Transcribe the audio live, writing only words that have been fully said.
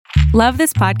Love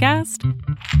this podcast?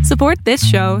 Support this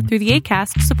show through the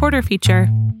Acast supporter feature.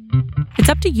 It's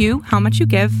up to you how much you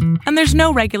give, and there's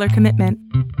no regular commitment.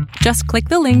 Just click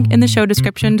the link in the show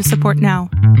description to support now.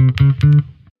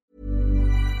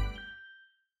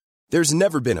 There's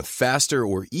never been a faster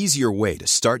or easier way to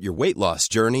start your weight loss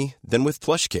journey than with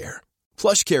PlushCare.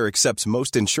 PlushCare accepts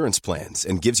most insurance plans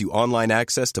and gives you online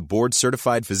access to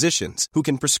board-certified physicians who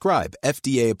can prescribe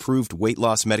FDA-approved weight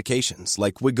loss medications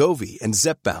like Wegovy and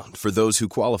Zepbound for those who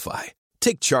qualify.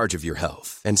 Take charge of your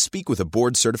health and speak with a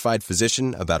board-certified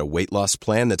physician about a weight loss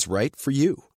plan that's right for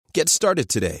you. Get started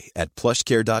today at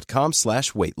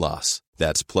plushcare.com/weight loss.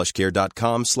 That's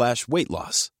plushcare.com/weight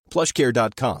loss.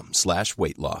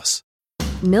 plushcare.com/weight loss.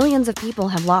 Millions of people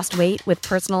have lost weight with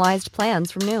personalized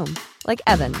plans from Noom. Like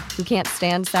Evan, who can't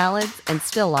stand salads and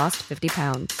still lost 50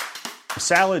 pounds.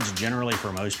 Salads generally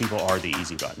for most people are the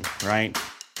easy button, right?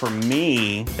 For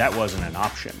me, that wasn't an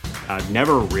option. I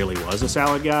never really was a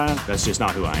salad guy. That's just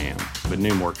not who I am. But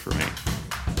Noom worked for me.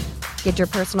 Get your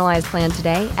personalized plan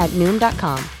today at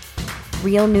Noom.com.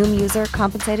 Real Noom user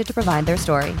compensated to provide their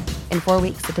story. In 4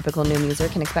 weeks, the typical Noom user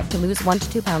can expect to lose 1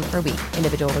 to 2 pounds per week.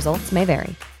 Individual results may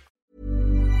vary.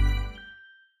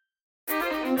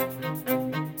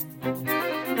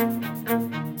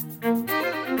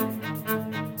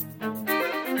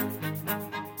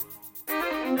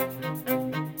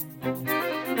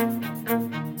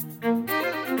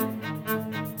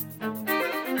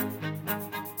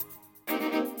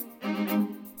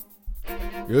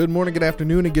 Good morning, good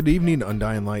afternoon, and good evening,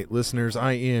 Undying Light listeners.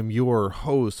 I am your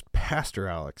host, Pastor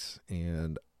Alex,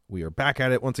 and we are back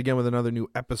at it once again with another new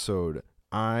episode.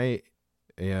 I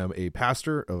am a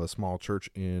pastor of a small church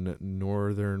in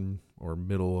northern or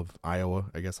middle of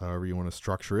Iowa, I guess however you want to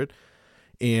structure it.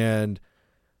 And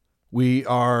we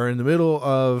are in the middle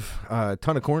of a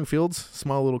ton of cornfields,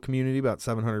 small little community, about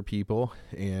 700 people.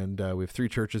 And we have 3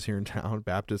 churches here in town,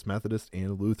 Baptist, Methodist,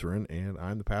 and Lutheran. And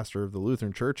I'm the pastor of the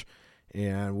Lutheran church.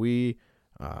 And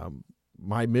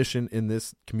my mission in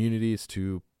this community is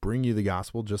to bring you the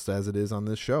gospel just as it is on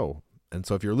this show. And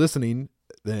so if you're listening,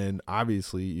 then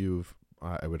obviously you've,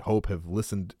 I would hope, have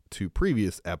listened to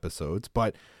previous episodes.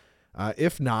 But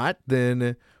if not,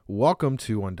 then welcome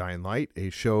to Undying Light, a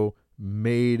show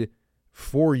made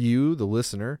for you, the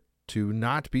listener, to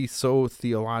not be so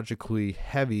theologically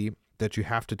heavy that you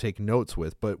have to take notes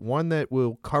with, but one that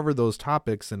will cover those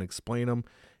topics and explain them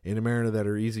in a manner that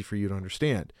are easy for you to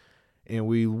understand. And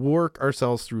we work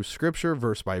ourselves through scripture,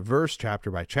 verse by verse, chapter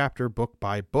by chapter, book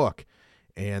by book.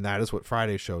 And that is what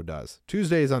Friday's show does.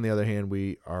 Tuesdays, on the other hand,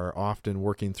 we are often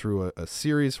working through a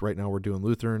series. Right now we're doing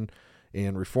Lutheran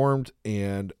and Reformed,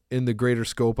 and in the greater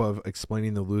scope of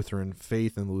explaining the Lutheran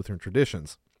faith and Lutheran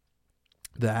traditions.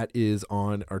 That is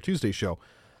on our Tuesday show.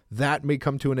 That may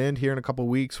come to an end here in a couple of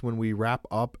weeks when we wrap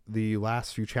up the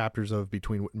last few chapters of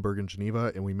Between Wittenberg and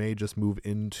Geneva, and we may just move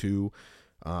into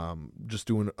just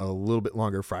doing a little bit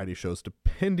longer Friday shows,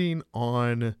 depending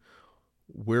on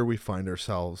where we find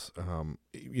ourselves,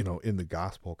 in the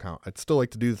gospel account. I'd still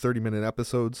like to do the 30-minute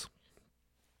episodes.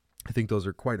 I think those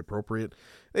are quite appropriate.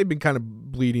 They've been kind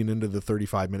of bleeding into the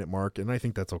 35-minute mark, and I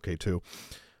think that's okay too.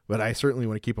 But I certainly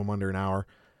want to keep them under an hour.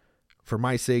 For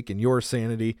my sake and your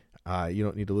sanity, you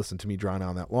don't need to listen to me drawn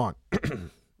on that long.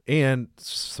 And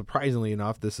surprisingly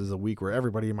enough, this is a week where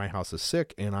everybody in my house is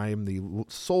sick, and I am the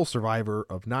sole survivor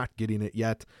of not getting it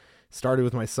yet. Started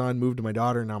with my son, moved to my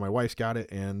daughter, now my wife's got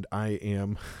it, and I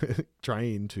am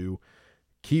trying to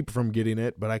keep from getting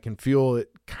it, but I can feel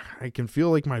it. I can feel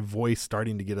like my voice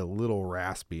starting to get a little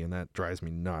raspy, and that drives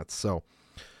me nuts. So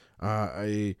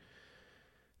I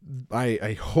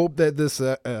hope that this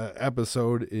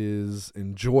episode is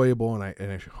enjoyable, and I,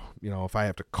 if I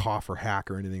have to cough or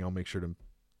hack or anything, I'll make sure to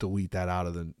delete that out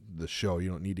of the show. You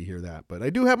don't need to hear that, but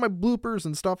I do have my bloopers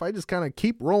and stuff. I just kind of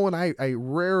keep rolling. I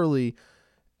rarely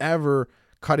ever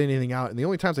cut anything out, and the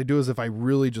only times I do is if I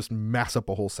really just mess up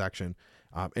a whole section,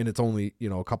 and it's only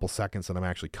a couple seconds that I'm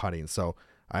actually cutting. So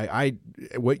I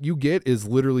what you get is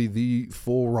literally the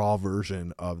full raw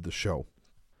version of the show.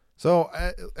 So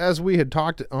as we had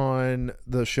talked on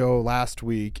the show last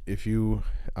week, if you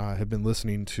have been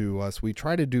listening to us, we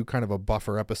try to do kind of a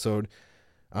buffer episode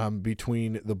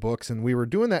between the books, and we were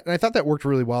doing that, and I thought that worked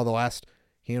really well the last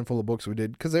handful of books we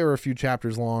did, because they were a few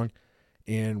chapters long,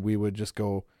 and we would just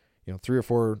go 3 or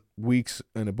 4 weeks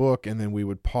in a book, and then we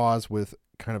would pause with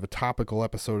kind of a topical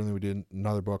episode, and then we did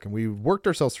another book, and we worked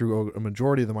ourselves through a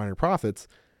majority of the minor prophets.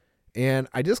 And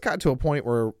I just got to a point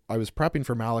where I was prepping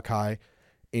for Malachi,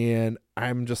 and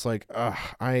I'm just like,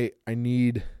 I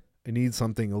need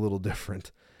something a little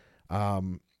different. I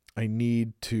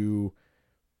need to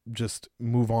just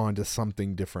move on to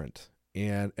something different.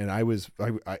 And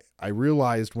I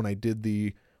realized when I did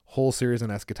the whole series on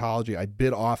eschatology, I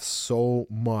bit off so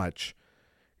much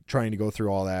trying to go through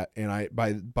all that. And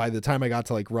by the time I got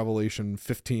to like Revelation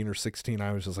 15 or 16,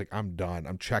 I was just like, I'm done.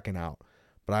 I'm checking out.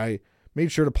 But I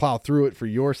made sure to plow through it for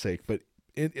your sake. But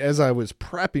as I was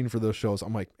prepping for those shows,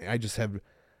 I'm like, I just have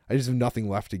nothing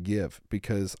left to give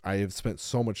because I have spent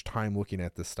so much time looking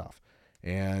at this stuff.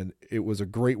 And it was a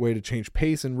great way to change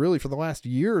pace. And really for the last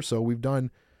year or so, we've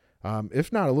done,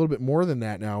 if not a little bit more than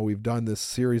that now, we've done this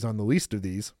series on the least of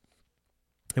these.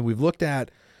 And we've looked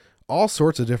at all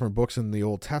sorts of different books in the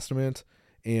Old Testament.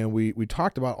 And we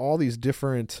talked about all these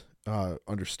different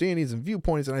understandings and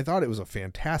viewpoints. And I thought it was a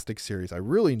fantastic series. I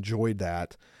really enjoyed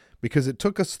that because it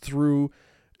took us through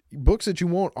books that you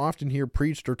won't often hear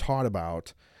preached or taught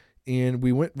about. And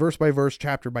we went verse by verse,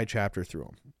 chapter by chapter through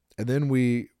them. And then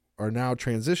we are now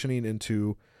transitioning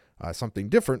into something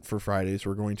different for Fridays.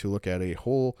 We're going to look at a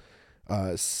whole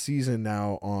season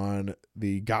now on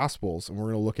the Gospels. And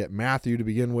we're going to look at Matthew to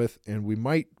begin with. And we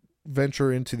might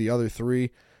venture into the other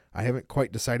three. I haven't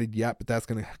quite decided yet, but that's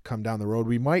going to come down the road.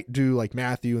 We might do like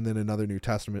Matthew and then another New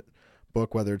Testament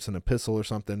book, whether it's an epistle or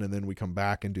something. And then we come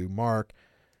back and do Mark.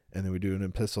 And then we do an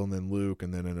epistle and then Luke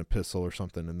and then an epistle or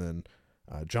something. And then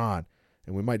John.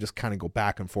 And we might just kind of go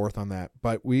back and forth on that.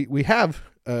 But we have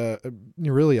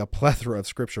really a plethora of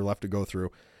scripture left to go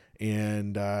through.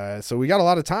 And so we got a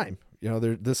lot of time.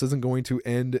 This isn't going to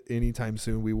end anytime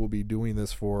soon. We will be doing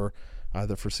this for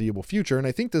the foreseeable future. And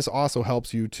I think this also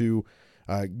helps you to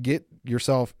get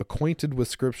yourself acquainted with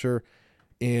scripture,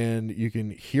 and you can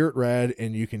hear it read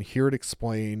and you can hear it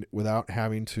explained without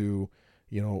having to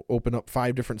open up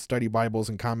 5 different study Bibles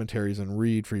and commentaries and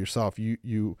read for yourself.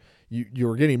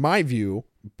 You're getting my view,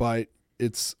 but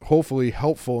it's hopefully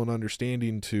helpful and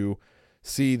understanding to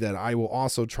see that I will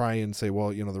also try and say, well,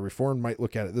 the Reformed might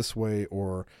look at it this way,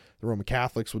 or the Roman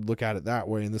Catholics would look at it that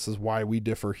way, and this is why we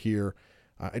differ here.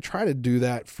 I try to do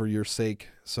that for your sake,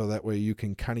 so that way you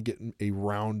can kind of get a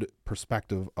round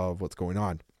perspective of what's going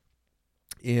on.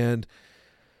 And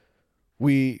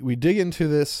we dig into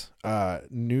this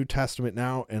New Testament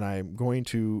now, and I'm going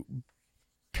to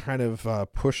kind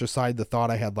of push aside the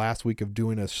thought I had last week of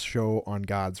doing a show on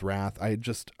God's wrath.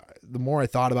 The more I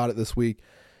thought about it this week,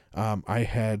 I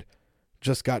had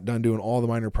just got done doing all the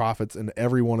minor prophets, and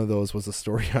every one of those was a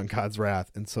story on God's wrath.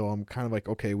 And so I'm kind of like,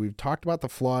 okay, we've talked about the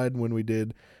flood when we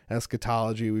did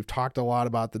eschatology. We've talked a lot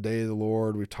about the day of the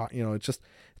Lord. We've talked, it's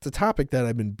a topic that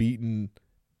I've been beaten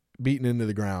into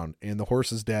the ground, and the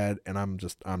horse is dead, and I'm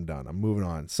done. I'm moving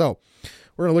on. So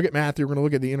we're going to look at Matthew. We're going to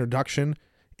look at the introduction,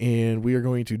 and we are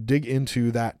going to dig into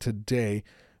that today.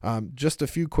 Just a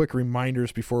few quick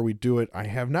reminders before we do it. I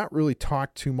have not really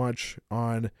talked too much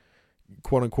on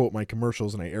quote unquote my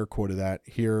commercials, and I air quoted that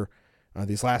here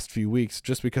these last few weeks,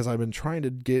 just because I've been trying to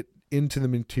get into the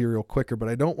material quicker. But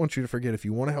I don't want you to forget, if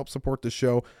you want to help support the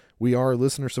show, we are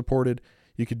listener supported.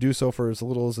 You could do so for as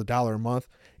little as $1 a month.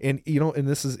 And, and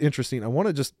this is interesting. I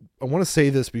want to say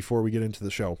this before we get into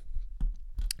the show.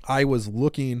 I was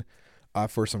looking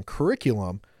for some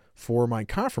curriculum for my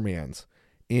confirmands,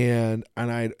 and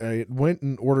I went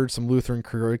and ordered some Lutheran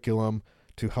curriculum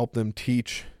to help them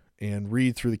teach and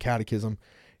read through the catechism.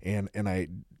 And I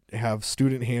have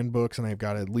student handbooks, and I've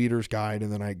got a leader's guide,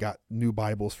 and then I got new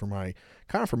Bibles for my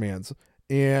confirmands.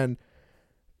 And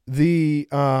the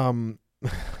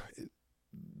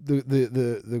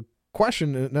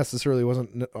question necessarily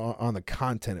wasn't on the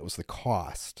content, it was the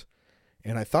cost.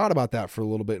 And I thought about that for a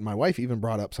little bit. And my wife even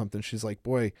brought up something. She's like,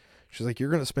 you're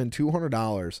going to spend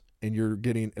 $200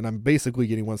 and I'm basically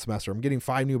getting one semester. I'm getting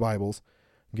 5 new Bibles.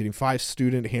 I'm getting 5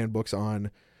 student handbooks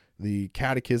on the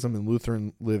catechism and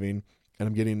Lutheran living. And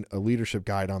I'm getting a leadership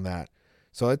guide on that.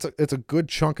 So it's a good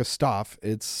chunk of stuff.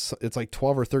 It's like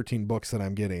 12 or 13 books that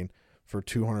I'm getting for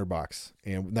 $200,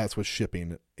 and that's with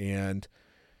shipping. And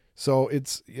so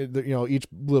it's, each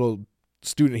little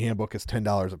student handbook is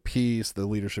 $10 a piece. The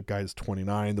leadership guide is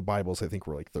 $29. The Bibles, I think,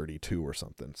 were like $32 or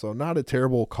something. So not a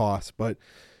terrible cost, but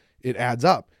it adds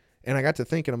up. And I got to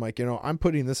thinking, I'm like, I'm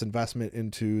putting this investment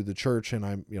into the church, and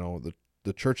I'm,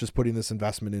 the church is putting this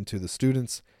investment into the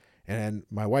students. And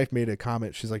my wife made a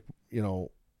comment. She's like,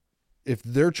 if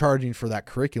they're charging for that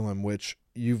curriculum, which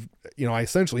I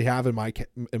essentially have in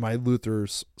my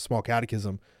Luther's small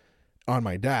catechism on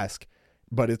my desk,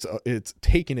 but it's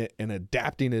taking it and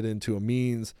adapting it into a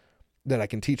means that I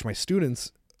can teach my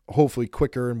students hopefully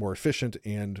quicker and more efficient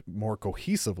and more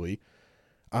cohesively.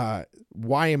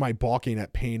 Why am I balking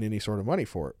at paying any sort of money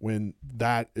for it when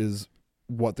that is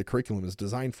what the curriculum is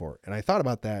designed for? And I thought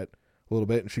about that a little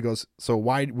bit, and she goes, so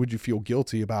why would you feel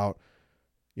guilty about,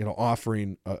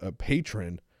 offering a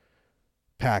patron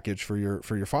package for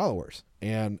your followers.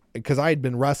 And because I had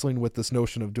been wrestling with this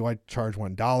notion of, do I charge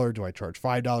 $1? Do I charge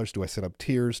 $5? Do I set up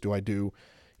tiers? Do I do,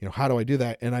 how do I do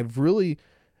that? And I've really,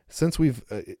 since we've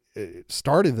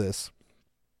started this,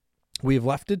 we've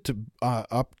left it to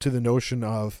up to the notion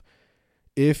of,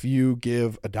 if you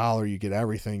give $1, you get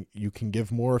everything. You can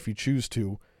give more if you choose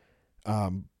to.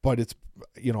 But it's,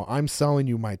 I'm selling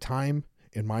you my time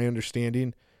and my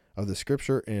understanding of the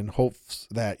scripture in hopes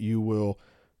that you will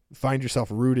find yourself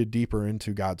rooted deeper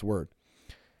into God's word.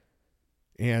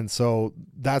 And so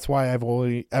that's why I've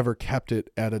only ever kept it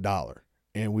at $1,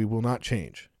 and we will not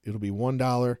change. It'll be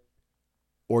 $1,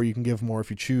 or you can give more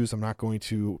if you choose. I'm not going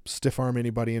to stiff arm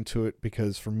anybody into it,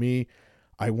 because for me,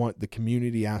 I want the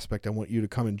community aspect. I want you to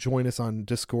come and join us on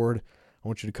Discord. I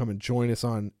want you to come and join us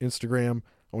on Instagram.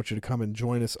 I want you to come and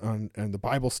join us on the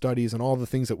Bible studies and all the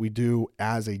things that we do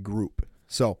as a group.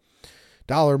 So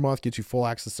 $1 a month gets you full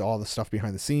access to all the stuff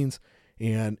behind the scenes.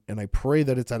 And I pray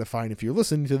that it's edifying. If you're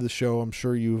listening to the show, I'm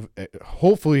sure you've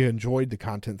hopefully enjoyed the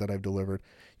content that I've delivered.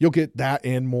 You'll get that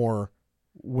and more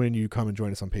when you come and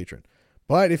join us on Patreon.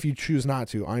 But if you choose not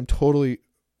to, I'm totally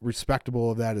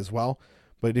respectable of that as well.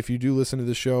 But if you do listen to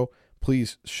the show,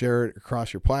 please share it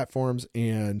across your platforms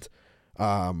and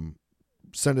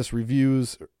send us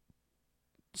reviews,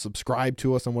 subscribe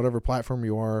to us on whatever platform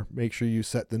you are. Make sure you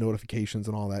set the notifications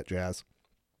and all that jazz.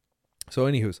 So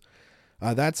anywho's,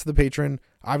 that's the Patreon.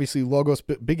 Obviously, Logos,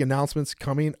 big announcements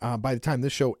coming. By the time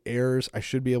this show airs, I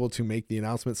should be able to make the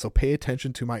announcements. So pay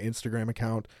attention to my Instagram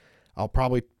account. I'll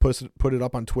probably put it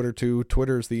up on Twitter too.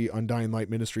 Twitter is the Undying Light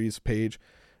Ministries page.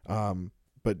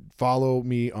 But follow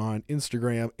me on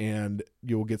Instagram, and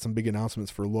you'll get some big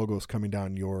announcements for Logos coming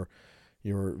down your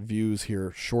views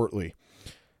here shortly.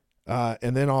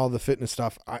 And then all the fitness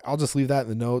stuff, I'll just leave that in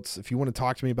the notes. If you want to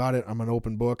talk to me about it, I'm an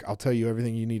open book. I'll tell you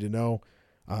everything you need to know.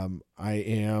 I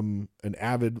am an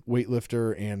avid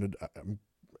weightlifter, and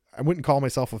I wouldn't call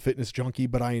myself a fitness junkie,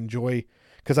 but I enjoy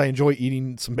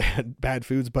eating some bad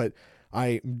foods, but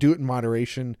I do it in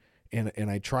moderation,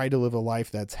 and I try to live a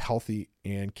life that's healthy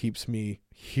and keeps me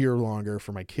here longer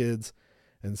for my kids.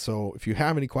 And so if you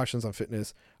have any questions on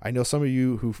fitness, I know some of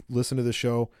you who listen to the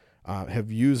show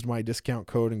have used my discount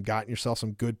code and gotten yourself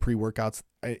some good pre-workouts.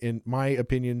 In my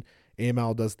opinion,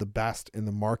 AML does the best in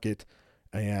the market,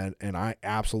 and I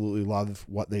absolutely love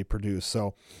what they produce.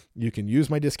 So you can use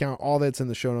my discount. All that's in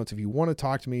the show notes. If you want to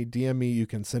talk to me, DM me. You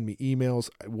can send me emails,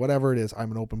 whatever it is.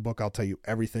 I'm an open book. I'll tell you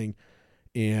everything,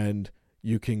 and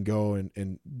you can go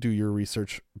and do your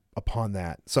research upon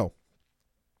that. So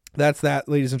that's that,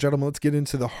 ladies and gentlemen. Let's get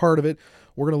into the heart of it.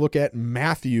 We're going to look at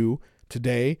Matthew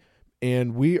today,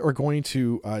 and we are going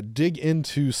to dig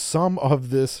into some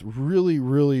of this really,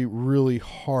 really, really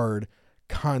hard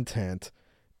content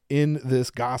in this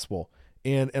gospel.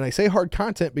 And I say hard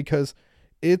content because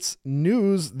it's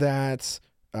news that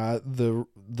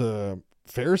the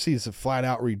Pharisees have flat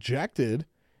out rejected,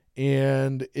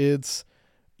 and it's,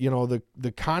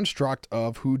 the construct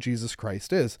of who Jesus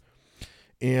Christ is.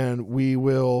 And we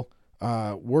will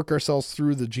work ourselves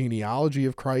through the genealogy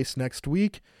of Christ next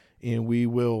week, and we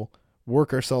will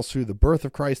work ourselves through the birth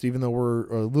of Christ. Even though we're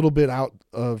a little bit out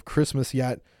of Christmas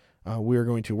yet, we are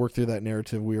going to work through that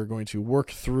narrative. We are going to work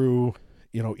through,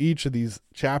 each of these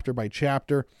chapter by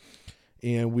chapter,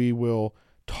 and we will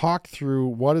talk through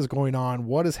what is going on,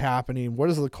 what is happening, what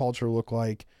does the culture look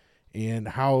like, and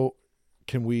how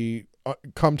can we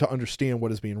come to understand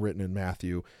what is being written in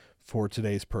Matthew for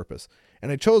today's purpose.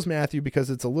 And I chose Matthew because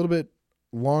it's a little bit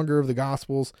longer of the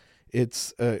Gospels.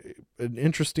 It's an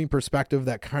interesting perspective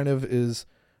that kind of is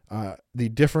the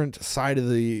different side of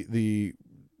the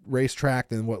racetrack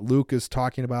than what Luke is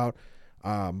talking about.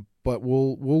 But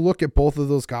we'll look at both of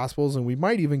those Gospels, and we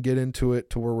might even get into it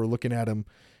to where we're looking at them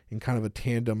in kind of a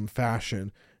tandem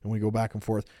fashion, and we go back and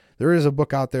forth. There is a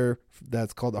book out there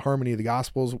that's called The Harmony of the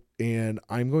Gospels, and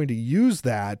I'm going to use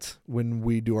that when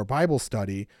we do our Bible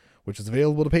study, which is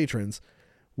available to patrons.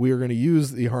 We are going to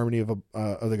use the Harmony of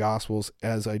the Gospels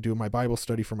as I do my Bible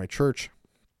study for my church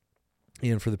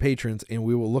and for the patrons, and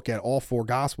we will look at all four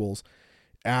Gospels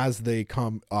as they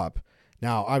come up.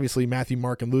 Now, obviously, Matthew,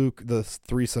 Mark, and Luke, the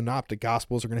three synoptic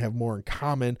Gospels, are going to have more in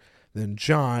common than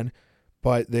John,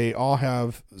 but they all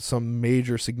have some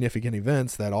major significant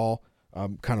events that all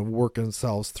kind of work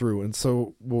themselves through. And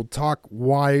so we'll talk,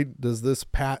 why does this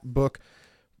book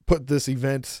put this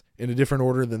event in a different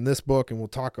order than this book, and we'll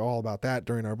talk all about that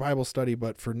during our Bible study.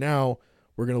 But for now,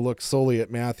 we're going to look solely at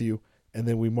Matthew, and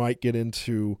then we might get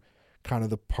into kind of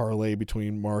the parlay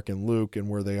between Mark and Luke and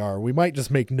where they are. We might just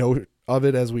make note of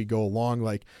it as we go along,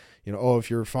 like, if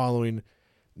you're following,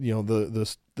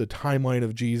 the timeline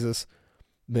of Jesus,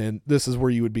 then this is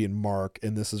where you would be in Mark,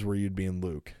 and this is where you'd be in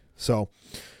Luke. So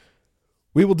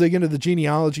we will dig into the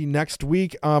genealogy next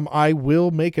week. I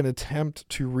will make an attempt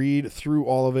to read through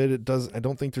all of it. I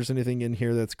don't think there's anything in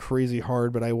here that's crazy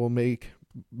hard, but I will make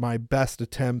my best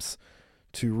attempts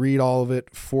to read all of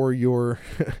it for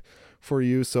for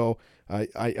you. So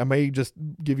I may just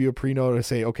give you a pre-note and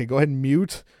say, okay, go ahead and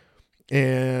mute,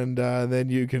 and then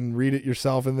you can read it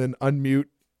yourself, and then unmute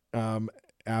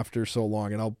after so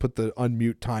long. And I'll put the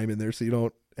unmute time in there so you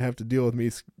don't have to deal with me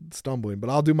stumbling, but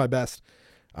I'll do my best.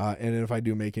 And if I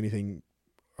do make anything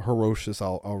ferocious,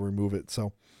 I'll remove it.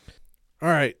 So, all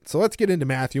right, so let's get into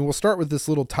Matthew. We'll start with this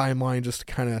little timeline just to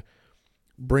kind of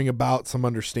bring about some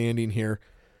understanding here.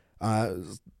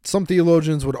 Some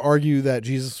theologians would argue that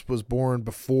Jesus was born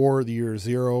before the year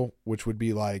 0, which would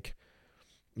be like,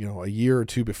 a year or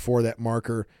two before that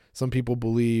marker. Some people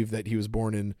believe that he was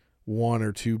born in 1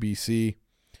 or 2 BC.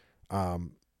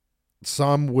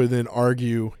 Some would then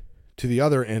argue to the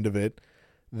other end of it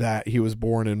that he was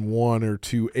born in 1 or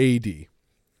 2 AD.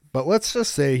 But let's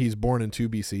just say he's born in 2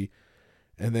 BC.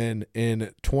 And then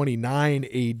in 29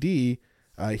 AD,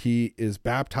 he is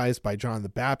baptized by John the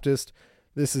Baptist.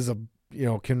 This is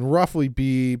can roughly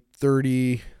be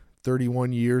 30,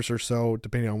 31 years or so,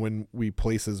 depending on when we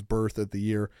place his birth at the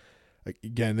year.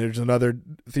 Again, there's another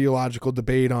theological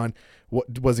debate on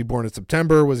was he born in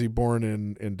September? Was he born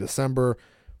in December?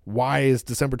 Why is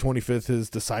December 25th his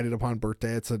decided upon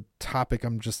birthday? It's a topic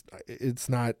it's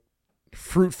not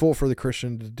fruitful for the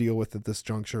Christian to deal with at this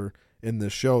juncture in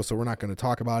this show, so we're not going to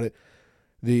talk about it.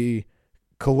 The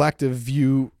collective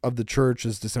view of the church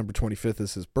is December 25th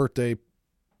is his birthday.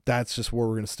 That's just where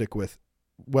we're going to stick with.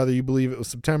 Whether you believe it was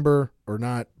September or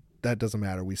not, that doesn't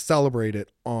matter. We celebrate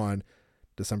it on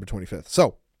December 25th.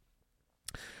 So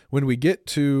when we get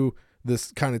to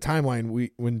this kind of timeline,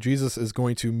 when Jesus is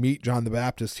going to meet John the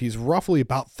Baptist, he's roughly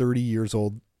about 30 years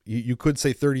old. You could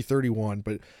say 30, 31,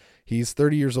 but he's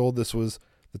 30 years old. This was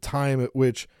the time at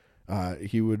which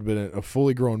he would have been a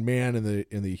fully grown man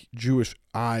in the Jewish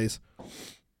eyes.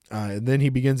 And then he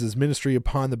begins his ministry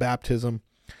upon the baptism.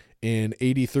 In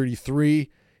AD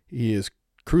 33, he is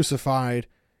crucified,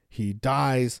 he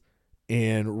dies,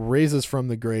 and raises from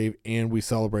the grave, and we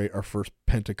celebrate our first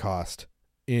Pentecost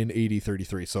in AD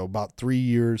 33. So about 3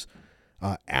 years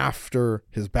after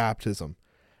his baptism.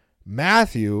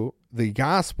 Matthew, the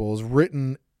gospel, is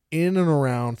written in and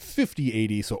around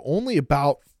 50 AD, so only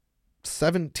about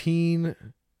 17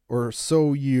 or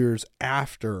so years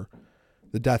after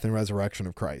the death and resurrection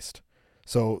of Christ.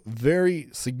 So very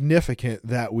significant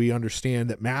that we understand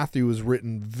that Matthew was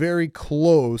written very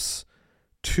close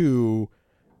to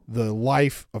the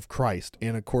life of Christ.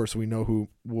 And of course, we know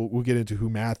we'll get into who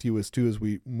Matthew is too as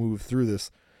we move through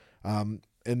this. And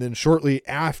then shortly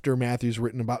after Matthew's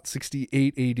written, about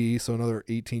 68 AD, so another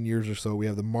 18 years or so, we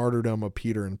have the martyrdom of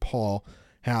Peter and Paul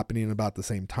happening about the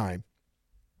same time.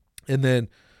 And then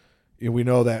we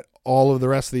know that all of the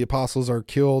rest of the apostles are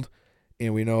killed,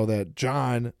 and we know that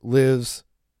John lives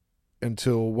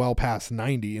until well past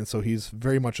 90, and so he's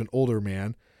very much an older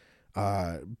man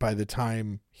by the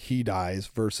time he dies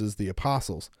versus the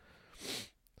apostles.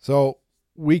 So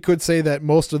we could say that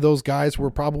most of those guys were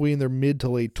probably in their mid to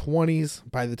late 20s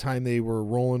by the time they were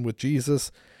rolling with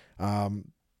Jesus.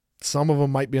 Some of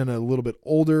them might be a little bit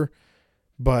older,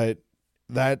 but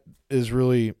that is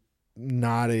really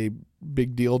not a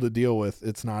big deal to deal with.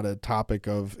 It's not a topic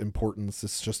of importance.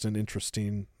 It's just an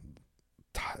interesting,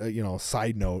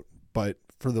 side note. But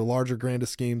for the larger, grander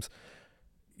schemes,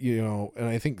 and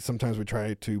I think sometimes we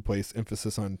try to place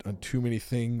emphasis on too many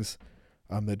things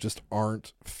that just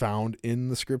aren't found in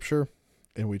the scripture.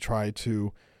 And we try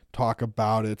to talk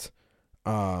about it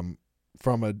from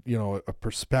a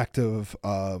perspective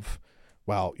of,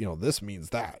 this means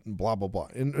that and blah, blah, blah.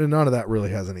 And none of that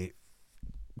really has any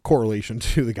correlation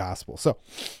to the gospel. So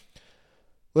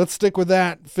let's stick with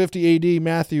that. 50 AD,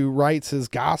 Matthew writes his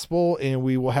gospel, and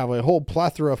we will have a whole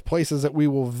plethora of places that we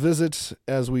will visit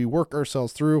as we work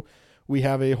ourselves through. We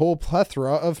have a whole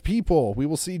plethora of people. We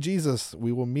will see Jesus.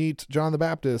 We will meet John the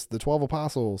Baptist, the 12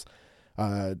 apostles,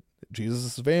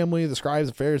 Jesus' family, the scribes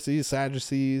and Pharisees,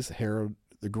 Sadducees, Herod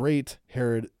the Great,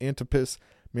 Herod Antipas,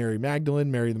 Mary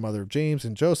Magdalene, Mary the mother of James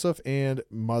and Joseph, and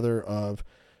mother of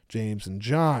James and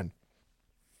John.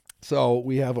 So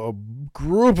we have a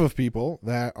group of people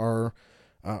that are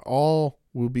all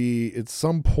will be at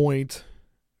some point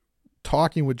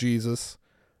talking with Jesus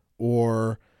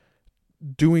or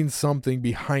doing something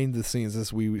behind the scenes,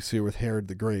 as we see with Herod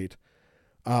the Great.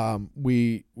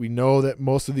 We know that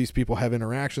most of these people have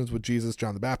interactions with Jesus.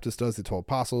 John the Baptist does, the 12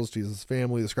 apostles, Jesus'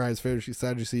 family, the scribes, Pharisees,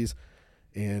 Sadducees,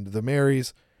 and the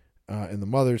Marys and the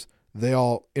mothers. they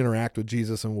all interact with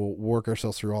Jesus, and we'll work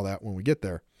ourselves through all that when we get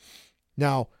there.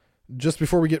 Now, just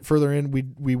before we get further in,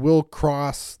 we will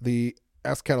cross the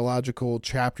eschatological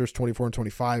chapters 24 and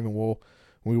 25, and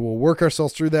we will work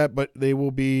ourselves through that, but they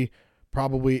will be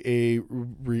probably a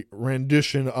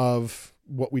rendition of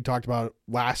what we talked about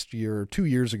last year or 2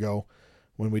 years ago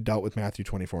when we dealt with Matthew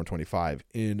 24 and 25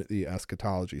 in the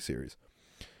eschatology series.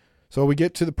 So we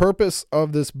get to the purpose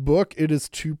of this book. It is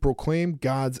to proclaim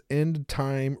God's end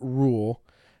time rule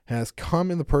has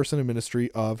come in the person and ministry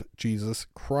of Jesus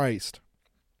Christ.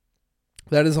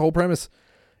 That is the whole premise.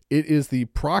 It is the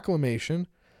proclamation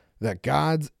that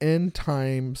God's end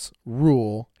times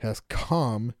rule has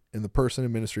come in the person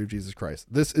and ministry of Jesus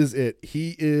Christ. This is it.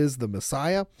 He is the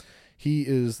Messiah. He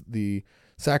is the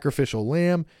sacrificial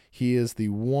lamb. He is the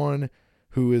one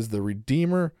who is the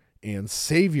Redeemer and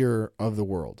Savior of the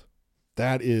world.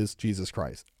 That is Jesus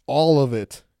Christ. All of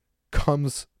it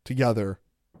comes together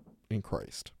in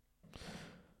Christ.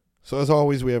 So as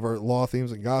always, we have our law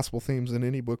themes and gospel themes in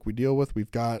any book we deal with.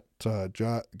 We've got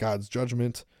God's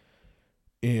judgment,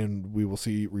 and we will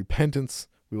see repentance.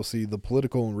 We will see the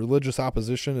political and religious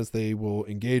opposition as they will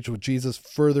engage with Jesus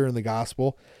further in the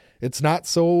gospel. It's not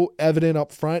so evident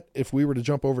up front. If we were to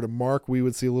jump over to Mark, we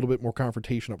would see a little bit more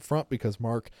confrontation up front because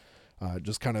Mark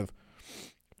just kind of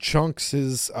chunks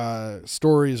his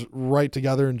stories right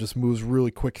together and just moves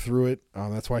really quick through it.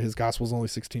 That's why his gospel is only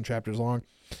 16 chapters long.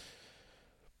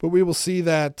 But we will see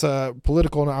that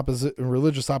political and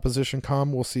religious opposition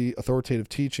come. We'll see authoritative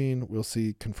teaching. We'll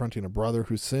see confronting a brother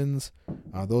who sins.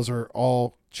 Those are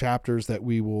all chapters that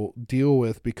we will deal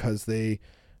with because they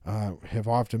have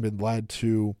often been led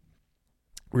to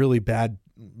really bad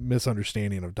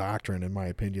misunderstanding of doctrine, in my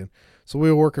opinion. So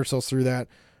we'll work ourselves through that.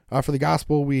 For the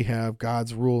gospel, we have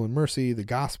God's rule and mercy. The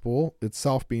gospel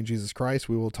itself being Jesus Christ.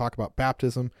 We will talk about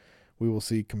baptism. We will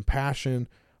see compassion,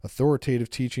 authoritative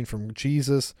teaching from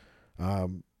Jesus,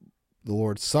 the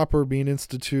Lord's Supper being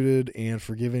instituted, and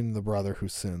forgiving the brother who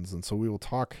sins. And so we will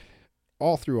talk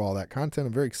all through all that content.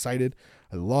 I'm very excited.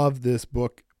 I love this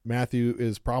book. Matthew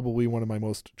is probably one of my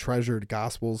most treasured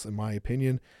gospels, in my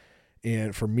opinion.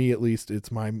 And for me, at least,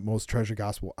 it's my most treasured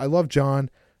gospel. I love John,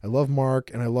 I love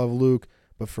Mark, and I love Luke.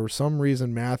 But for some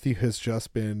reason, Matthew has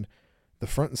just been the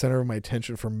front and center of my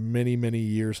attention for many, many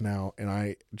years now. And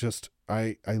I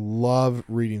love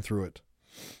reading through it.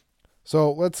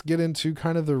 So let's get into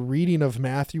kind of the reading of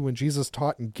Matthew. When Jesus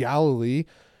taught in Galilee,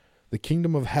 the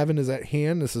kingdom of heaven is at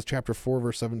hand. This is chapter 4,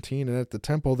 verse 17. And at the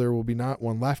temple, there will be not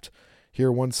one left.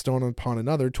 Here, one stone upon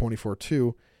another,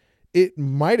 24:2. It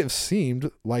might have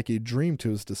seemed like a dream to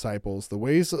his disciples. The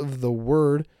ways of the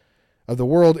world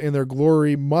and their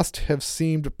glory must have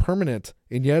seemed permanent.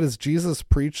 And yet, as Jesus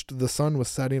preached, the sun was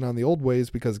setting on the old ways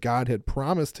because God had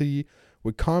promised he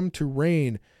would come to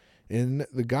reign. In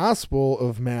the Gospel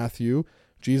of Matthew,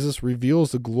 Jesus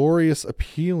reveals the glorious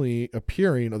appearing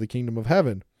of the kingdom of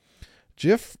heaven.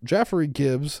 Jeffrey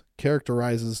Gibbs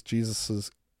characterizes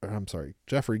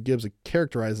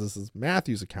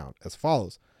Matthew's account as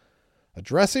follows.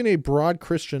 Addressing a broad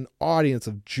Christian audience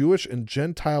of Jewish and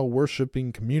Gentile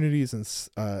worshiping communities in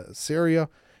Syria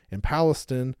and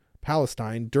Palestine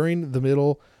during the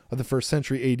middle of the 1st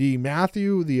century AD,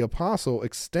 Matthew the Apostle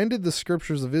extended the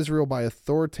scriptures of Israel by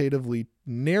authoritatively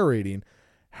narrating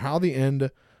how the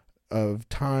end of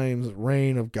time's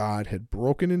reign of God had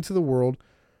broken into the world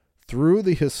through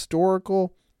the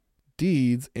historical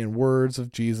deeds and words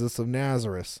of Jesus of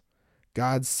Nazareth,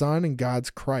 God's Son and God's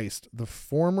Christ. The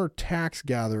former tax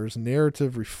gatherer's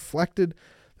narrative reflected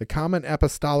the common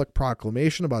apostolic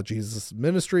proclamation about Jesus'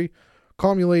 ministry,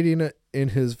 culminating in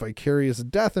his vicarious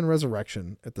death and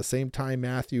resurrection. At the same time,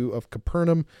 Matthew of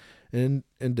Capernaum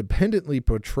independently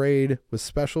portrayed with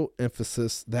special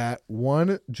emphasis that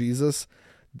 1, Jesus,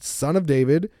 son of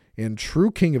David and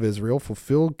true king of Israel,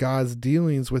 fulfilled God's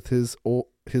dealings with his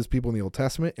people in the Old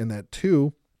Testament, and that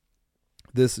 2,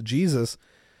 this Jesus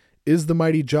is the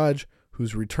mighty judge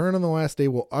whose return on the last day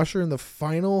will usher in the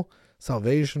final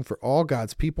salvation for all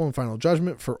God's people and final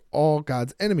judgment for all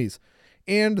God's enemies.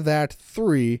 And that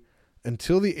 3,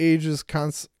 until the age's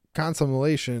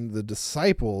consummation, the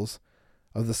disciples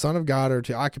of the Son of God are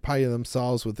to occupy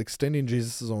themselves with extending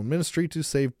Jesus' own ministry to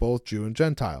save both Jew and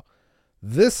Gentile.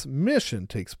 This mission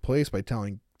takes place by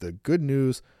telling the good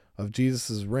news of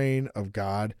Jesus' reign of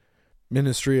God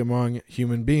ministry among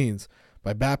human beings,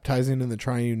 by baptizing in the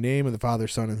triune name of the Father,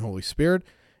 Son, and Holy Spirit,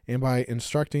 and by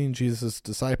instructing Jesus'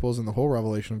 disciples in the whole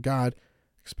revelation of God,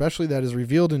 especially that is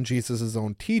revealed in Jesus'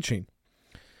 own teaching.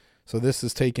 So this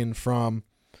is taken from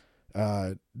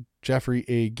Jeffrey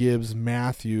A. Gibbs'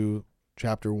 Matthew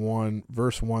chapter 1,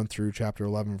 verse 1 through chapter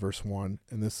 11, verse 1.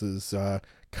 And this is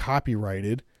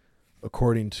copyrighted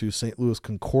according to St. Louis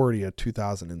Concordia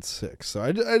 2006. So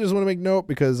I just want to make note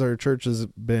because our church has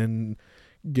been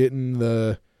getting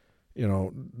we've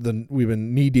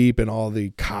been knee deep in all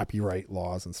the copyright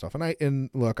laws and stuff. And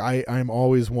look, I'm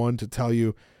always one to tell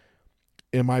you,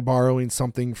 am I borrowing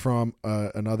something from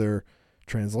another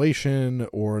translation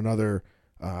or another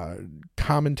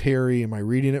commentary? Am I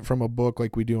reading it from a book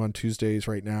like we do on Tuesdays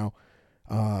right now?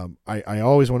 I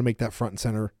always want to make that front and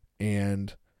center,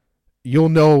 and you'll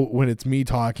know when it's me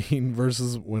talking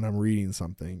versus when I'm reading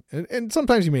something. And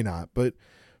sometimes you may not, but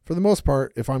for the most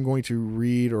part, if I'm going to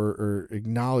read or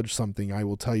acknowledge something, I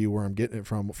will tell you where I'm getting it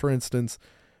from. For instance,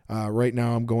 right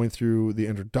now I'm going through the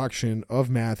introduction of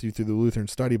Matthew through the Lutheran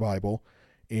Study Bible,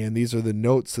 and these are the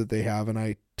notes that they have, and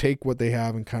I take what they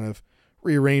have and kind of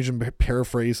rearrange and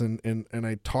paraphrase, and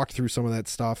I talk through some of that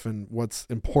stuff and what's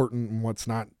important and what's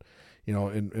not,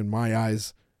 in my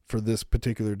eyes for this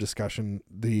particular discussion,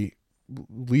 the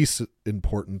least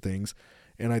important things.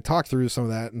 And I talk through some of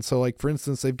that. And so, like, for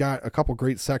instance, they've got a couple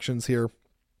great sections here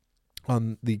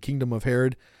on the kingdom of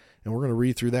Herod, and we're going to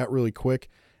read through that really quick,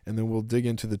 and then we'll dig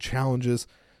into the challenges.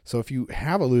 So if you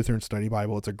have a Lutheran Study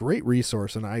Bible, it's a great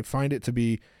resource, and I find it to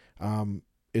be,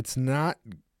 it's not,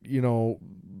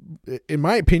 in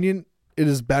my opinion, it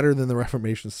is better than the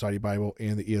Reformation Study Bible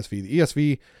and the ESV. The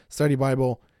ESV Study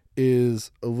Bible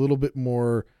is a little bit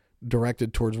more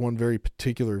directed towards one very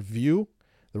particular view.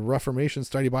 The Reformation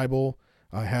Study Bible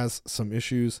has some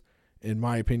issues, in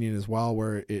my opinion, as well,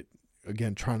 where it,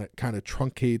 again, trying to kind of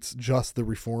truncates just the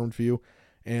Reformed view.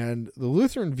 And the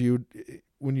Lutheran view,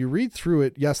 when you read through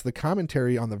it, yes, the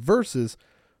commentary on the verses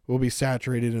will be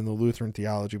saturated in the Lutheran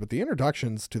theology, but the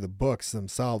introductions to the books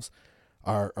themselves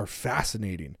are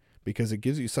fascinating because it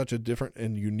gives you such a different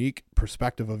and unique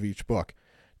perspective of each book.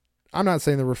 I'm not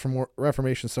saying the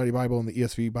Reformation Study Bible and the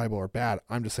ESV Bible are bad.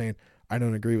 I'm just saying I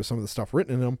don't agree with some of the stuff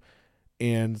written in them,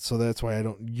 and so that's why I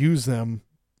don't use them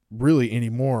really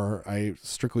anymore. I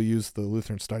strictly use the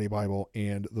Lutheran Study Bible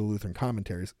and the Lutheran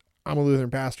commentaries. I'm a Lutheran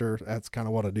pastor. That's kind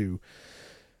of what I do.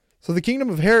 So the kingdom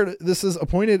of Herod, this is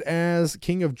appointed as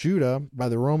king of Judah by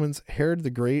the Romans. Herod the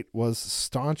Great was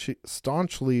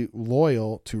staunchly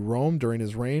loyal to Rome during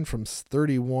his reign from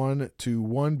 31 to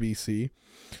 1 BC.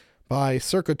 By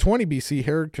circa 20 BC,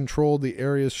 Herod controlled the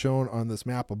areas shown on this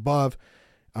map above,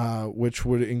 which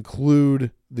would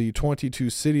include the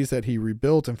 22 cities that he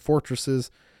rebuilt and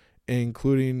fortresses,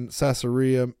 including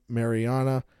Caesarea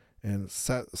Mariana and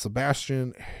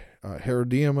Sebastian,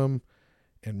 Herodium,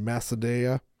 and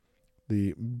Massadia.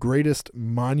 The greatest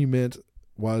monument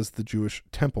was the Jewish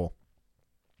temple.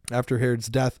 After Herod's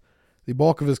death, the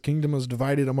bulk of his kingdom was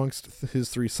divided amongst his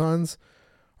three sons.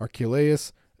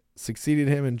 Archelaus succeeded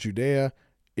him in Judea,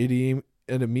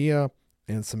 Idumea,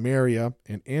 and Samaria,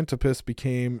 and Antipas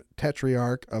became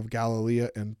tetrarch of Galilee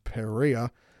and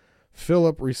Perea.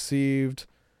 Philip received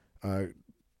a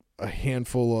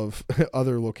handful of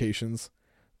other locations,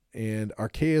 and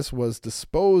Archelaus was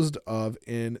disposed of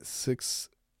in 6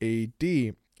 AD,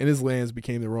 and his lands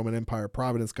became the Roman Empire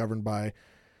province governed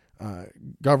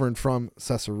from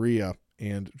Caesarea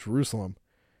and Jerusalem.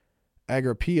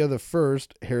 Agrippa I,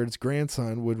 Herod's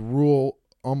grandson, would rule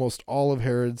almost all of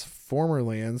Herod's former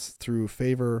lands through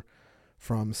favor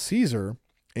from Caesar,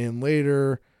 and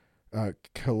later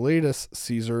Calidas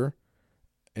Caesar,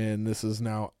 and this is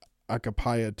now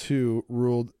Agrippa II,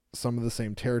 ruled some of the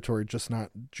same territory, just not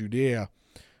Judea.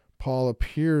 Paul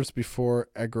appears before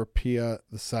Agrippa II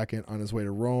on his way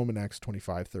to Rome in Acts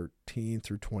 25:13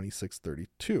 through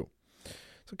 26:32.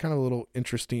 So kind of a little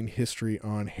interesting history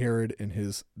on Herod and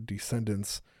his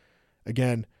descendants.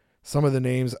 Again, some of the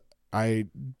names I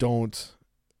don't,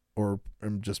 or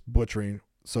I'm just butchering,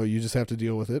 so you just have to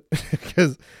deal with it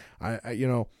because I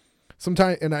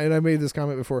sometimes, and I made this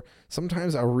comment before,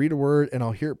 sometimes I'll read a word and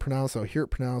I'll hear it pronounced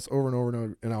over and over and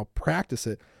over, and I'll practice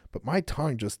it, but my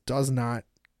tongue just does not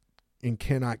and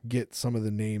cannot get some of the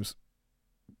names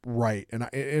right. And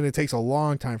it takes a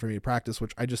long time for me to practice,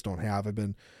 which I just don't have. I've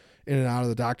been in and out of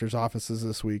the doctor's offices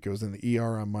this week. I was in the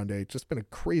ER on Monday. It's just been a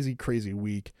crazy, crazy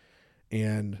week.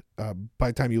 And by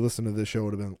the time you listen to this show, it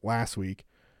would have been last week.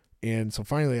 And so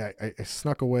finally I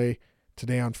snuck away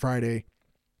today on Friday.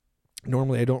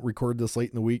 Normally I don't record this late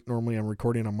in the week. Normally I'm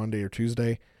recording on Monday or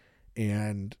Tuesday.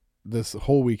 And this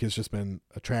whole week has just been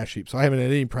a trash heap. So I haven't had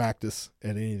any practice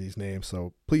at any of these names.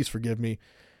 So please forgive me.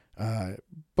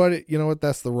 But you know what?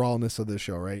 That's the rawness of this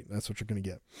show, right? That's what you're going to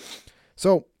get.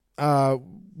 So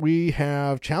we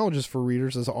have challenges for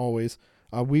readers as always.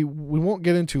 We won't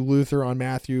get into Luther on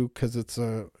Matthew because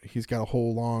he's got a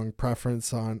whole long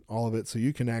preference on all of it. So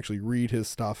you can actually read his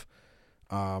stuff.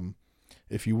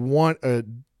 If you want a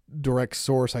direct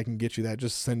source I can get you that,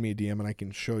 just send me a DM and I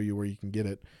can show you where you can get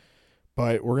it.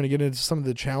 But we're going to get into some of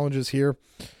the challenges here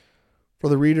for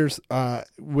the readers.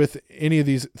 With any of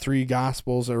these three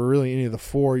gospels, or really any of the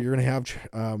four, you're going to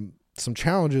have some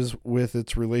challenges with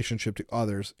its relationship to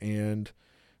others. And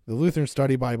the Lutheran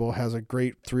Study Bible has a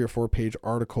great 3 or 4 page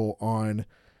article on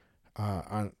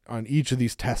each of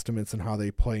these testaments and how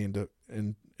they play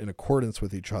in accordance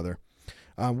with each other.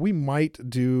 We might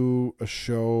do a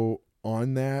show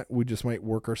on that. We just might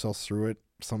work ourselves through it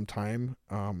sometime.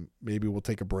 Maybe we'll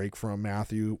take a break from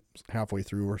Matthew halfway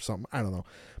through or something. I don't know.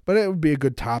 But it would be a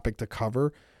good topic to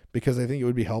cover, because I think it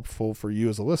would be helpful for you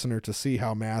as a listener to see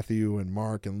how Matthew and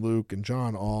Mark and Luke and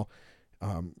John all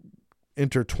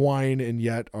intertwine and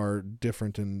yet are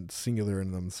different and singular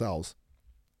in themselves.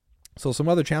 So some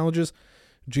other challenges.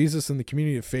 Jesus in the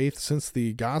community of faith. Since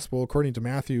the gospel, according to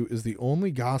Matthew, is the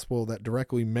only gospel that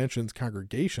directly mentions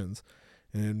congregations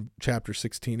in chapter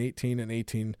 16, 18, and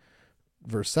 18,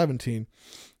 verse 17,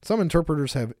 some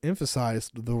interpreters have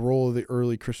emphasized the role of the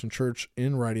early Christian church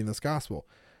in writing this gospel.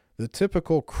 The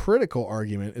typical critical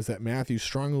argument is that Matthew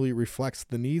strongly reflects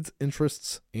the needs,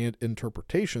 interests, and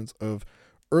interpretations of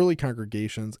early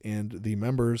congregations, and the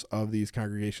members of these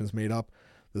congregations made up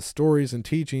the stories and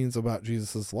teachings about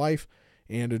Jesus' life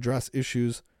and address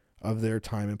issues of their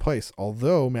time and place.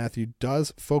 Although Matthew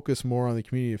does focus more on the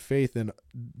community of faith than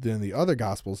the other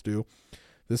gospels do,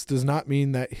 this does not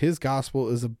mean that his gospel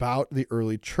is about the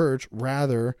early church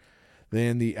rather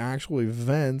than the actual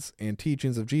events and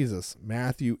teachings of Jesus.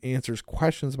 Matthew answers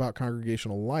questions about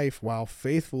congregational life while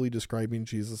faithfully describing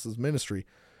Jesus' ministry,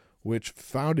 which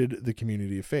founded the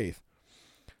community of faith.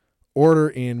 Order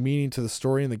and meaning to the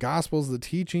story in the Gospels, the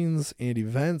teachings and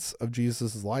events of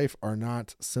Jesus' life are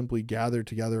not simply gathered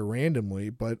together randomly,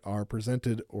 but are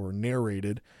presented or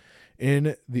narrated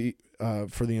in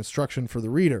for the instruction for the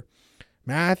reader.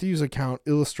 Matthew's account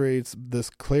illustrates this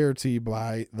clarity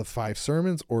by the 5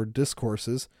 sermons or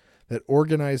discourses that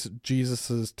organize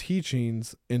Jesus'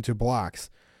 teachings into blocks.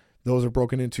 Those are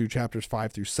broken into chapters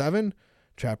 5 through 7,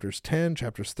 chapters 10,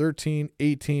 chapters 13,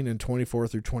 18, and 24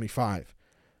 through 25.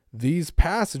 These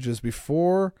passages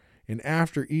before and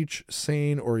after each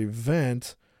saying or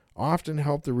event often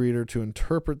help the reader to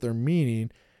interpret their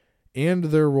meaning and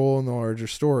their role in the larger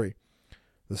story.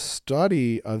 The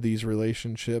study of these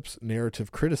relationships,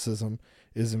 narrative criticism,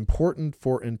 is important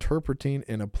for interpreting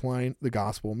and applying the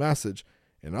gospel message.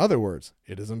 In other words,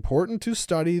 it is important to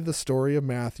study the story of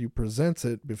Matthew presents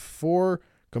it before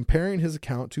comparing his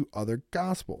account to other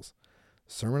gospels.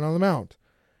 Sermon on the Mount.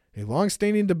 A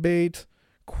long-standing debate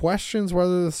questions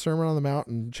whether the Sermon on the Mount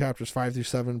in chapters 5 through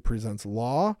 7 presents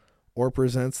law or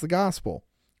presents the gospel.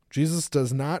 Jesus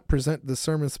does not present the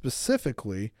sermon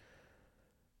specifically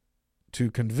to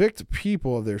convict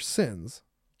people of their sins,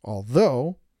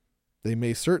 although they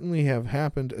may certainly have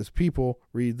happened as people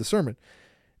read the sermon.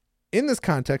 In this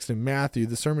context, in Matthew,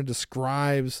 the sermon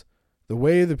describes the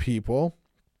way the people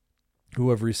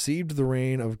who have received the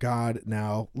reign of God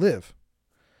now live.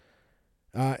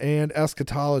 And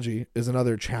eschatology is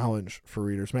another challenge for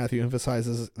readers. Matthew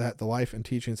emphasizes that the life and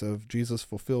teachings of Jesus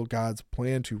fulfill God's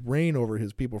plan to reign over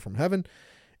his people from heaven.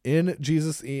 In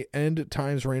Jesus, the end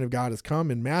times reign of God has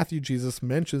come. In Matthew, Jesus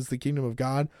mentions the kingdom of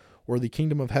God or the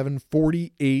kingdom of heaven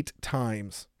 48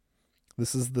 times.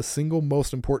 This is the single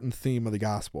most important theme of the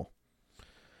gospel.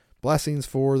 Blessings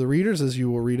for the readers as you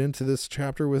will read into this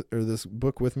chapter this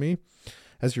book with me.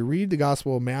 As you read the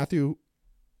gospel of Matthew,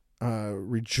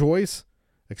 rejoice,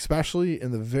 especially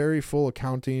in the very full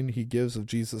accounting he gives of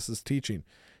Jesus' teaching.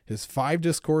 His 5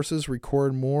 discourses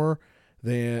record more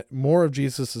of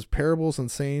Jesus' parables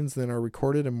and sayings than are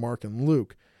recorded in Mark and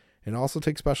Luke. And also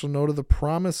take special note of the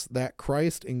promise that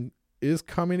Christ is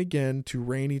coming again to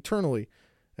reign eternally.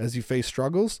 As you face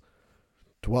struggles,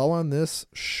 dwell on this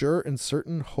sure and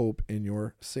certain hope in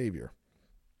your Savior.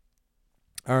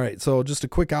 All right, so just a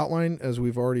quick outline as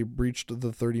we've already breached the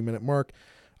 30-minute mark.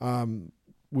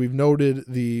 We've noted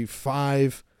the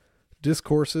 5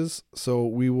 discourses, so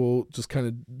we will just kind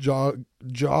of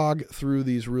jog through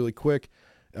these really quick.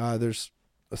 There's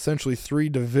essentially 3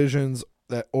 divisions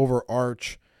that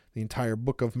overarch the entire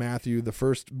book of Matthew. The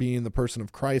first being the person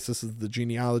of Christ. This is the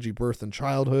genealogy, birth, and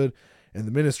childhood, and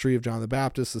the ministry of John the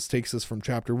Baptist. This takes us from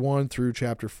chapter 1 through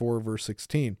chapter 4, verse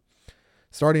 16.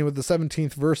 Starting with the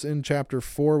 17th verse in chapter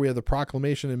 4, we have the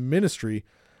proclamation and ministry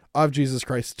of Jesus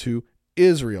Christ to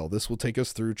Israel. This will take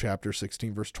us through chapter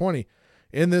 16, verse 20.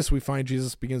 In this, we find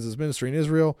Jesus begins his ministry in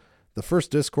Israel. The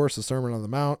first discourse, the Sermon on the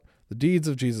Mount, the deeds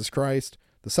of Jesus Christ.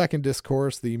 The second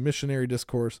discourse, the missionary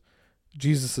discourse.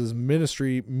 Jesus'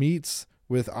 ministry meets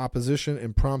with opposition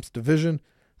and prompts division.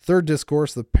 Third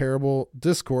discourse, the parable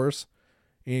discourse,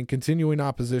 and continuing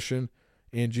opposition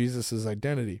and Jesus'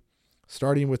 identity.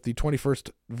 Starting with the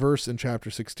 21st verse in chapter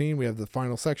 16, we have the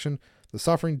final section, the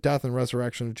suffering, death, and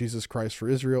resurrection of Jesus Christ for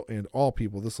Israel and all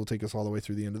people. This will take us all the way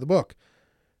through the end of the book.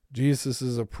 Jesus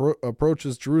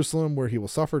approaches Jerusalem, where he will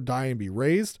suffer, die, and be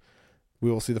raised. We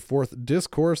will see the fourth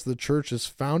discourse. The church is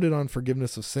founded on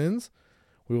forgiveness of sins.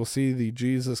 We will see the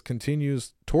Jesus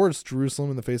continues towards Jerusalem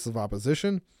in the face of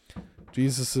opposition.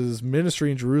 Jesus' ministry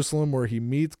in Jerusalem, where he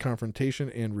meets confrontation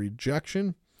and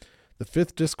rejection. The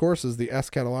fifth discourse is the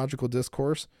eschatological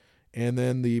discourse. And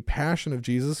then the passion of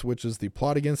Jesus, which is the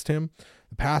plot against him.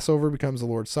 The Passover becomes the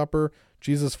Lord's Supper.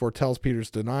 Jesus foretells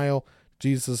Peter's denial.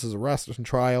 Jesus' arrest and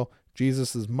trial.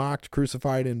 Jesus is mocked,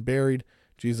 crucified, and buried.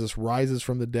 Jesus rises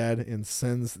from the dead and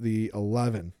sends the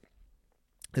 11.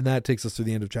 And that takes us to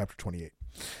the end of chapter 28.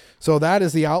 So that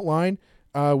is the outline.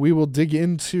 We will dig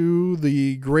into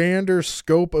the grander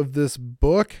scope of this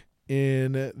book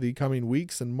in the coming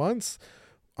weeks and months.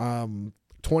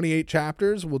 28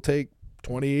 chapters will take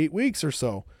 28 weeks or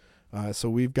so. So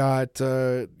we've got,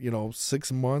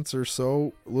 6 months or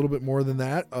so, a little bit more than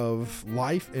that, of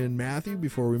life in Matthew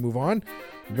before we move on.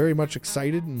 I'm very much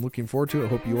excited and looking forward to it. I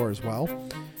hope you are as well.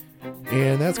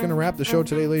 And that's going to wrap the show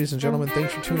today, ladies and gentlemen.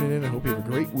 Thanks for tuning in. I hope you have a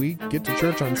great week. Get to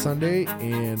church on Sunday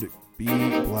and be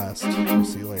blessed. We'll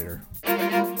see you later.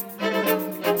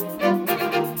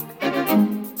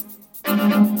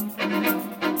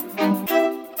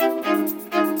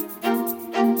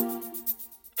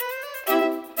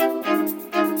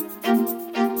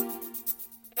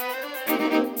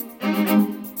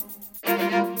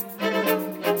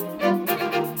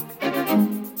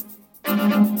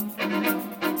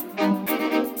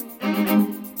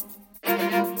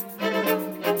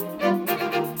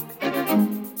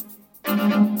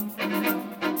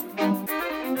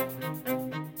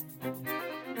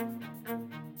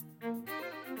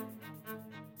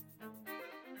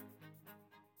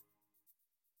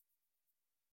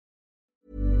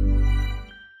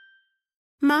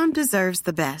 Mom deserves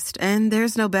the best, and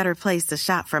there's no better place to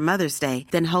shop for Mother's Day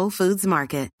than Whole Foods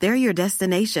Market. They're your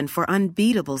destination for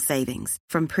unbeatable savings,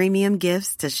 from premium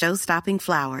gifts to show-stopping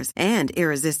flowers and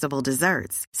irresistible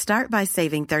desserts. Start by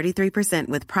saving 33%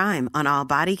 with Prime on all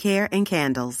body care and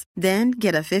candles. Then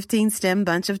get a 15-stem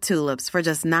bunch of tulips for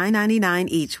just $9.99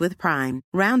 each with Prime.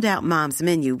 Round out Mom's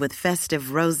menu with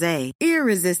festive rosé,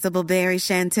 irresistible berry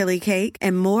chantilly cake,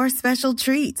 and more special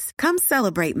treats. Come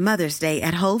celebrate Mother's Day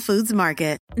at Whole Foods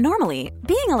Market. Normally,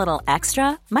 being a little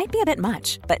extra might be a bit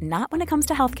much, but not when it comes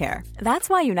to healthcare. That's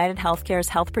why United Healthcare's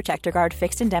Health Protector Guard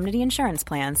fixed indemnity insurance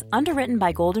plans, underwritten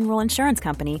by Golden Rule Insurance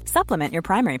Company, supplement your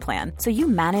primary plan so you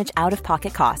manage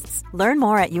out-of-pocket costs. Learn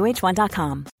more at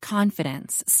UH1.com.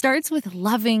 Confidence starts with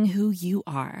loving who you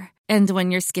are. And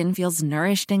when your skin feels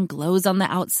nourished and glows on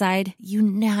the outside, you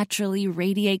naturally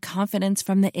radiate confidence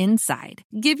from the inside.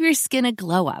 Give your skin a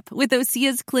glow up with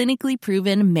Osea's clinically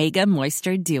proven Mega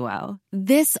Moisture Duo.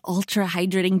 This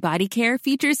ultra-hydrating body care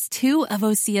features 2 of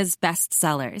Osea's best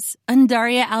sellers,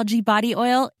 Undaria Algae Body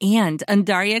Oil and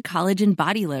Undaria Collagen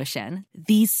Body Lotion.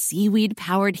 These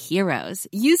seaweed-powered heroes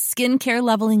use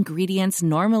skincare-level ingredients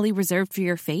normally reserved for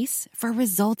your face for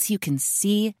results you can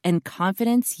see and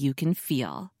confidence you can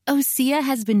feel. Osea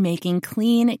has been making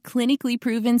clean, clinically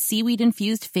proven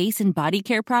seaweed-infused face and body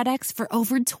care products for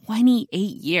over 28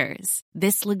 years.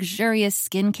 This luxurious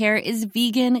skincare is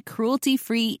vegan,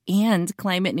 cruelty-free, and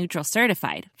climate-neutral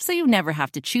certified, so you never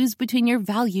have to choose between your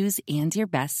values and your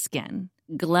best skin.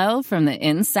 Glow from the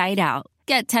inside out.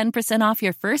 Get 10% off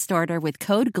your first order with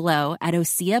code GLOW at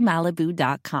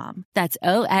OseaMalibu.com. That's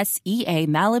OSEA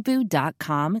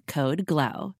Malibu.com, code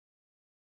GLOW.